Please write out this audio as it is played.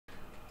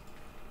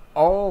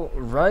All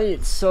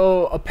right,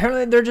 so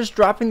apparently they're just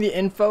dropping the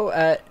info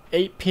at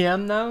 8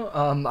 p.m. now.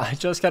 I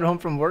just got home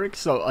from work,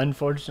 so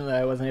unfortunately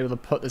I wasn't able to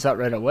put this out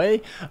right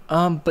away.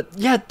 But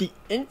yeah, the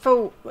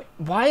info, like,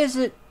 why is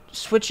it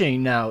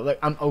switching now? Like,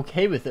 I'm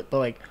okay with it, but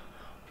like,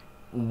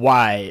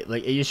 why?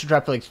 Like, it used to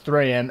drop at like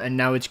 3 a.m. and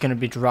now it's gonna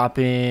be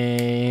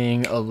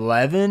dropping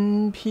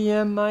 11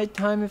 p.m. my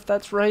time, if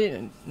that's right,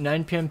 and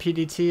 9 p.m.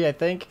 PDT, I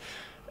think.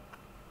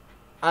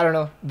 I don't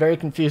know. Very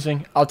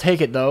confusing. I'll take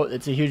it though.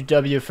 It's a huge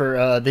W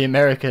for the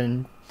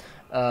American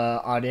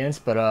audience.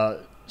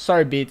 But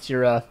sorry, Beats,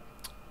 you're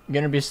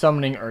gonna be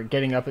summoning or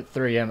getting up at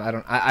 3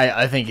 a.m.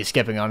 I think he's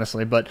skipping,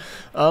 honestly. But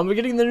we're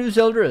getting the new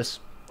ZELDRIS.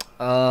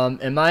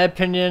 In my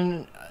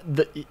opinion,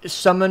 the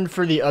summon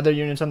for the other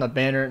units on the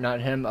banner,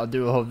 not him. I'll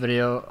do a whole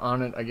video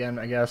on it again,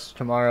 I guess,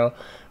 tomorrow.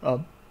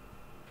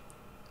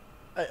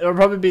 It'll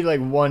probably be like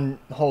one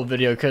whole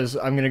video because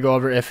I'm going to go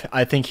over if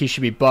I think he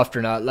should be buffed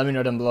or not. Let me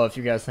know down below if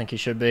you guys think he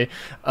should be.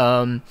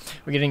 We're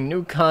getting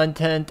new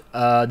content.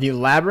 The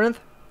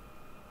Labyrinth,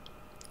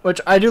 which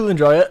I do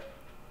enjoy it.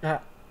 Yeah.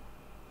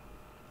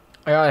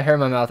 I got a hair in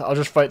my mouth. I'll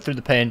just fight through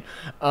the pain.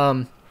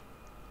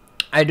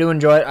 I do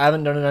enjoy it. I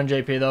haven't done it on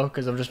JP though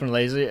because I've just been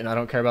lazy and I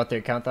don't care about the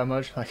account that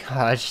much. Like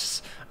I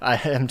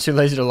am too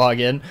lazy to log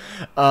in.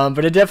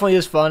 But it definitely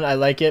is fun. I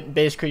like it.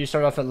 Basically, you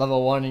start off at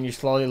level 1 and you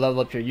slowly level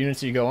up your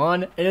units as you go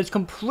on, and it's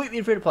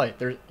completely free to play.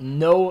 There's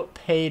no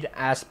paid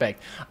aspect.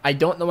 I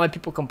don't know why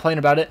people complain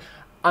about it.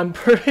 I'm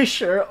pretty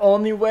sure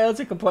only whales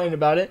are complaining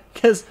about it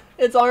because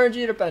it's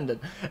RNG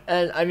dependent.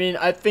 And I mean,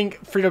 I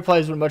think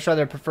free-to-players would much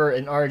rather prefer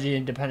an RNG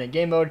independent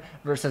game mode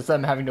versus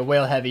them having to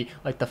whale heavy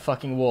like the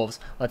fucking wolves.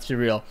 Let's be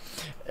real.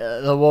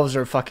 The wolves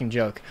are a fucking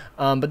joke.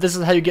 But this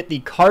is how you get the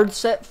card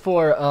set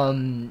for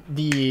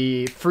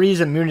the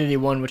freeze immunity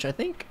one, which I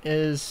think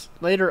is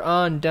later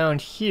on down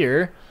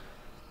here.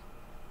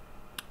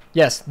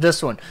 Yes,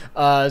 this one.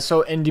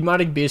 So in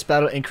Demonic Beast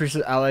Battle,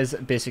 increases allies'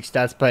 basic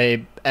stats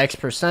by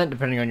X%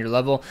 depending on your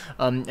level.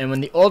 And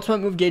when the ultimate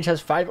move gauge has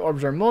 5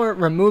 orbs or more,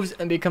 removes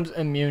and becomes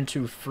immune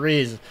to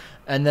freeze.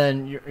 And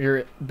then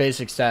your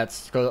basic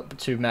stats go up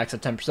to max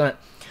of 10%.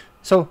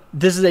 So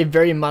this is a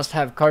very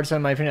must-have card set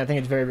in my opinion. I think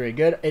it's very, very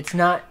good. It's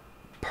not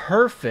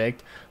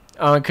perfect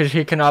because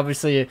he can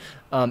obviously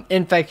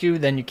infect you,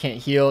 then you can't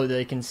heal.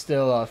 They can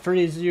still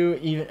freeze you,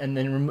 even and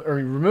then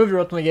remove your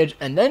ultimate gauge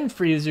and then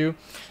freeze you.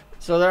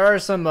 So there are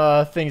some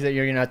things that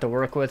you're going to have to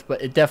work with,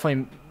 but it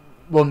definitely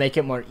will make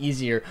it more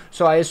easier.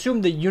 So I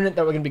assume the unit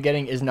that we're going to be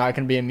getting is not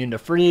going to be immune to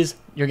freeze.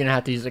 You're going to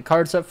have to use a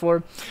card set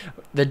for.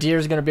 The deer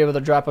is going to be able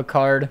to drop a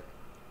card.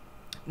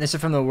 This is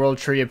from the World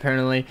Tree,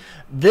 apparently.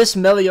 This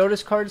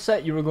Meliodas card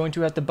set you were going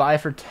to have to buy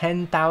for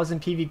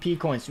 10,000 PvP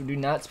coins. So do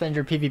not spend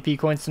your PvP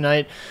coins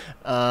tonight.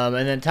 And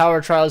then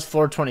Tower Trials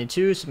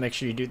 422, so make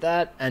sure you do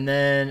that. And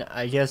then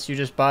I guess you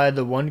just buy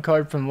the one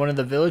card from one of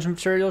the village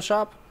material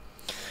shop.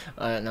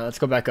 Now let's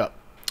go back up.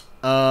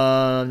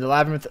 The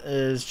Labyrinth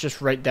is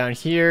just right down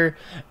here,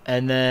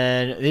 and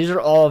then these are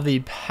all of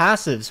the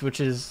passives,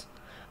 which is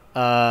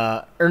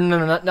or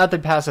no, not the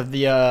passive.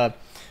 The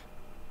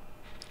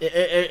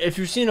if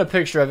you've seen a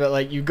picture of it,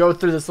 like you go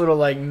through this little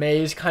like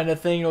maze kind of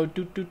thing, you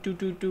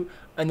know,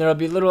 and there'll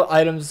be little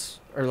items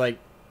or like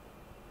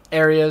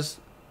areas.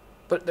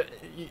 But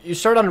you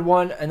start on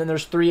one, and then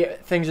there's 3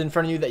 things in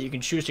front of you that you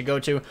can choose to go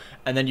to,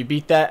 and then you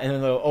beat that, and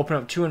then they'll open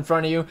up 2 in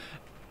front of you.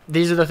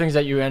 These are the things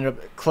that you end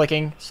up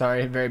clicking.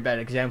 Sorry, very bad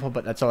example,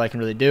 but that's all I can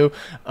really do.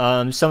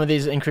 Some of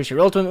these increase your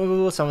ultimate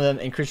move. Some of them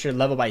increase your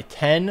level by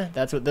 10.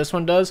 That's what this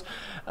one does.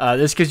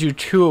 This gives you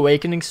 2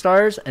 awakening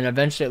stars, and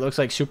eventually it looks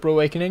like super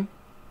awakening.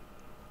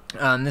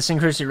 This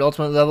increases your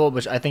ultimate level,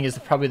 which I think is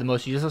probably the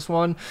most useless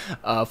one.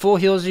 Full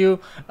heals you.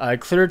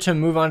 Clear to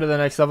move on to the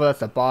next level.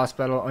 That's the boss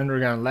battle.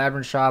 Underground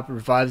Labyrinth Shop.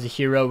 Revives the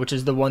hero, which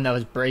is the one that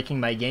was breaking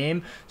my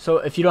game. So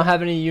if you don't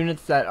have any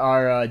units that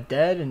are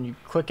dead and you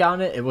click on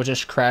it, it will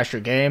just crash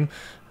your game.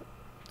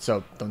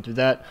 So don't do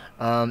that.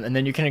 And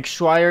then you can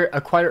acquire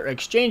or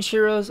exchange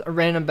heroes. A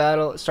random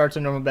battle starts a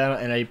normal battle,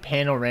 and a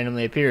panel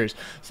randomly appears.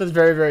 So it's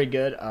very, very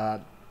good.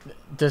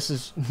 This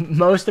is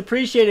most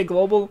appreciated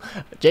global.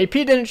 JP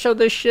didn't show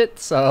this shit,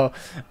 so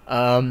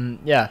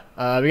yeah.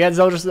 We got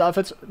ZELDRIS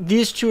outfits.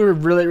 These 2 are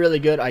really, really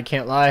good. I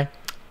can't lie.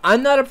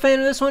 I'm not a fan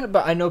of this one,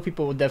 but I know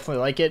people will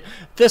definitely like it.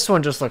 This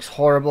one just looks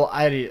horrible.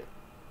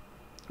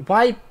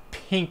 Why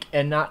pink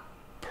and not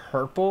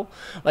purple?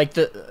 Like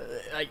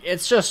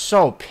it's just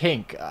so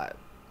pink.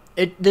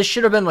 This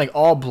should have been like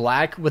all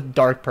black with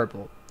dark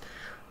purple.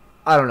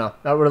 I don't know.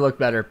 That would have looked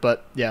better,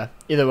 but yeah.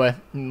 Either way,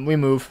 we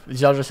move.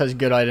 ZELDRIS has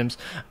good items.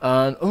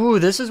 Ooh,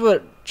 this is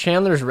what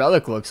Chandler's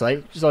Relic looks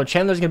like. So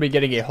Chandler's going to be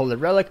getting a Holy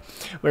Relic,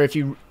 where if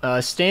you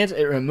stance,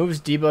 it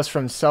removes debuffs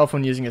from self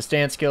when using a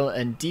stance skill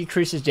and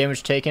decreases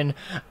damage taken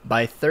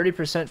by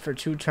 30% for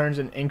 2 turns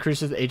and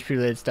increases the HP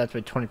related stats by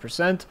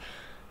 20%.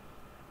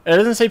 It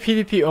doesn't say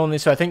PvP only,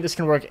 so I think this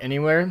can work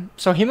anywhere.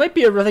 So he might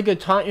be a really good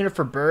taunt unit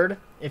for Bird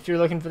if you're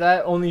looking for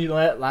that. Only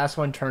last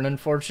 1 turn,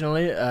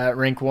 unfortunately, at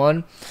rank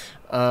 1.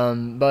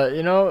 But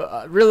you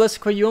know,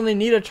 realistically, you only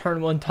need a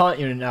turn 1 taunt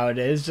unit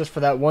nowadays just for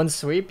that one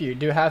sweep. You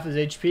do half his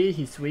HP,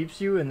 he sweeps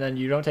you, and then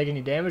you don't take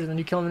any damage, and then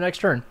you kill him the next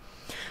turn.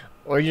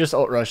 Or you just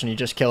ult rush and you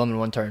just kill him in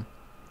 1 turn.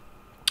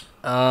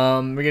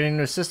 We're getting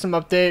a system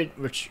update,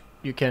 which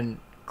you can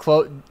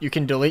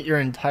delete your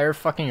entire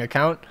fucking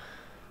account.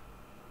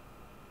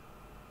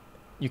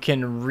 You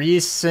can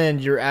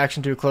rescind your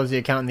action to close the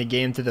account in the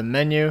game through the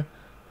menu.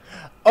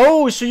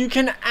 Oh, so you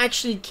can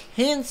actually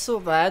cancel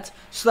that,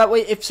 so that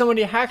way if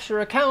somebody hacks your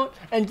account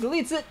and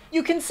deletes it,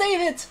 you can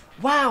save it.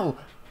 Wow.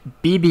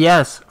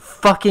 BBS,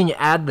 fucking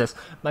add this.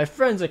 My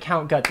friend's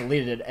account got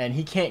deleted and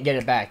he can't get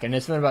it back, and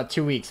it's been about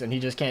 2 weeks and he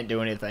just can't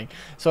do anything.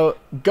 So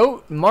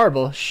Goat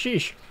Marble,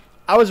 sheesh.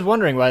 I was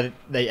wondering why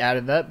they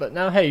added that, but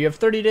now hey, you have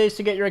 30 days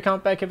to get your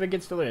account back if it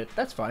gets deleted.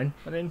 That's fine.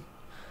 I mean,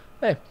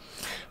 hey.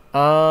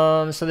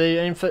 So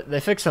they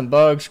fixed some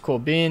bugs, cool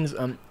beans.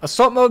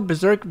 Assault mode,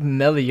 Berserk,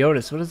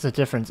 Meliodas. What is the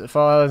difference? If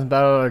all allies in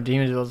battle are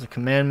demons, those are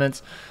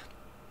commandments.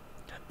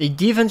 The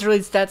defense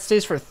related stat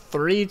stays for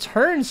 3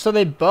 turns, so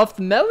they buffed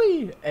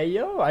melee. Hey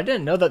yo, I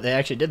didn't know that they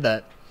actually did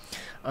that.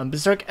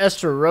 Berserk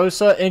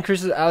Esterosa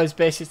increases allies'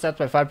 basic stats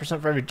by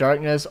 5% for every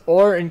darkness,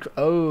 or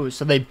oh,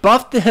 so they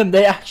buffed him.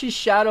 They actually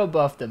shadow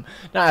buffed him.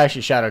 Not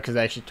actually shadow because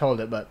they actually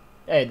told it, but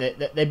hey,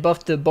 they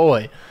buffed the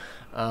boy.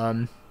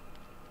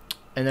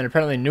 And then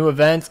apparently new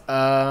events.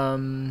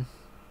 Oh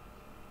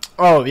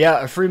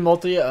yeah, a free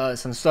multi,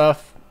 some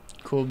stuff,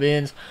 cool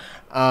beans.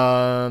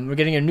 We're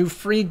getting a new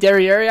free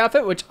Derriere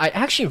outfit, which I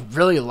actually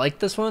really like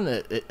this one.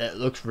 It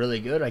looks really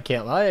good, I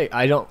can't lie.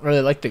 I don't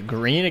really like the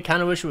green. I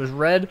kind of wish it was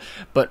red,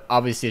 but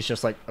obviously it's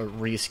just like a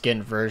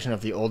reskinned version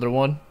of the older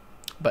one.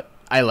 But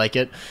I like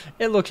it.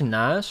 It looks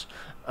nice.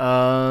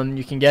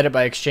 You can get it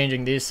by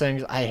exchanging these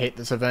things. I hate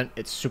this event.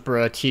 It's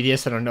super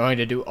tedious and annoying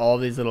to do all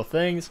these little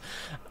things.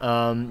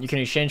 You can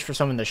exchange for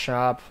some in the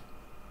shop.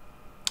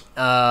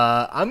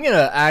 I'm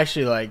gonna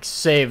actually like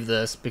save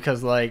this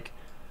because like,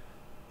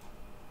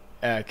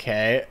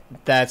 okay,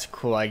 that's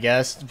cool, I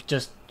guess.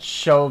 Just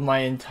show my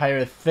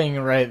entire thing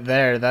right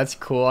there. That's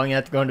cool. I'm gonna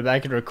have to go into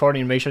back into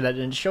recording and make sure that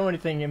didn't show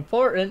anything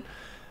important.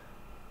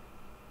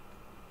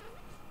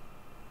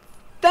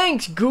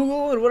 Thanks,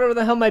 Google, and whatever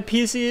the hell my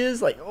PC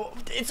is. Like, oh,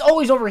 it's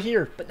always over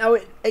here, but now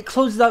it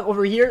closes out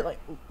over here. Like,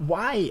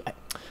 why?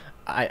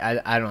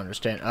 I don't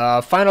understand.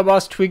 Final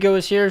boss Twigo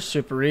is here.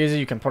 Super easy.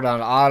 You can put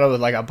on auto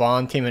with like a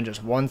bond team and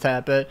just one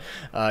tap it.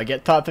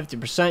 Get top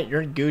 50%.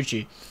 You're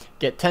Gucci.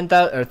 Get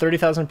 10,000 or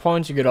 30,000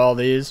 points. You get all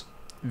these.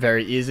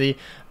 Very easy.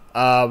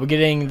 We're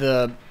getting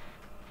the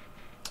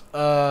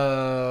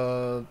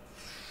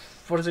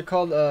what is it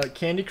called?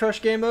 Candy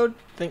Crush game mode.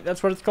 I think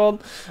that's what it's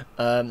called.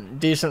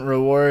 Decent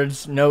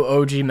rewards. No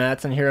OG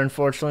mats in here,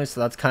 unfortunately, so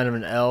that's kind of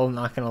an L.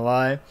 Not gonna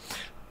lie.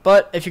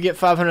 But if you get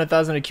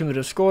 500,000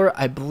 accumulative score,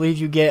 I believe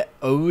you get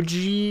OG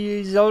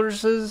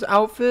ZELDRIS'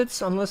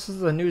 outfits, unless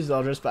it's a new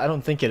ZELDRIS, but I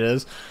don't think it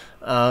is.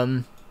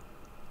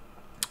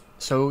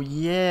 So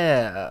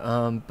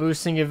yeah,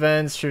 boosting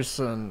events. Here's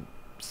some.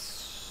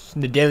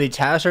 The daily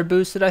tasks are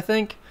boosted, I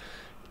think.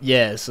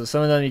 Yeah, so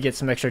some of them you get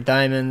some extra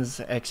diamonds,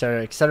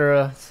 etc.,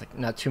 etc. It's like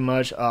not too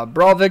much.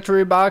 Brawl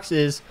victory box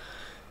is.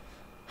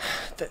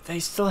 They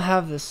still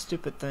have this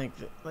stupid thing.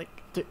 That, like,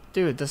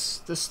 dude,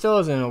 this still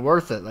isn't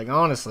worth it. Like,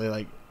 honestly,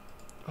 like,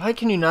 why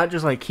can you not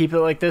just like keep it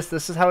like this?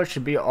 This is how it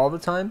should be all the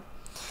time.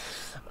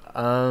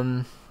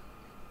 And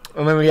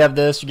then we have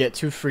this. You get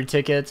 2 free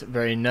tickets.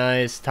 Very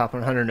nice. Top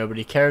 100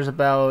 nobody cares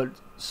about.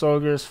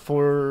 Solgris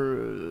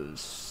Fort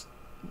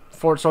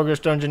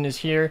Solgris dungeon is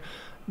here.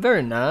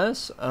 Very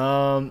nice.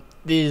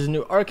 These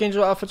new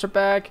Archangel outfits are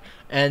back,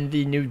 and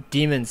the new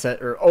demon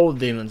set, or old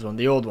demons one.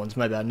 The old ones,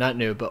 my bad, not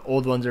new, but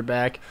old ones are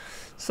back.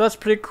 So that's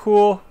pretty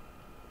cool.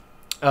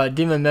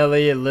 Demon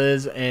Melee,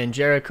 Liz, and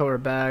Jericho are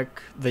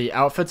back. The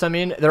outfits, I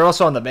mean, they're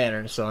also on the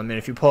banner. So, I mean,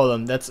 if you pull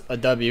them, that's a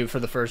W for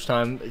the first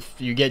time. If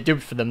you get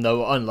duped for them,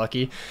 though,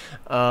 unlucky.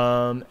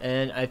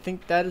 And I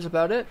think that is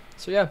about it.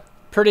 So, yeah,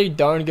 pretty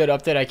darn good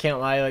update, I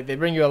can't lie. Like, they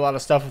bring you a lot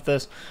of stuff with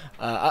this.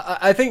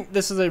 I think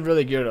this is a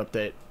really good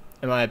update,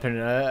 in my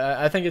opinion.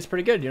 I think it's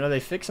pretty good. You know, they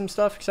fix some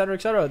stuff, etc.,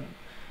 etc.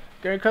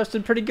 Gary Crust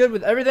did pretty good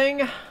with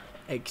everything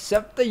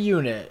except the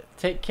unit.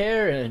 Take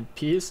care and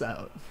peace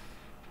out.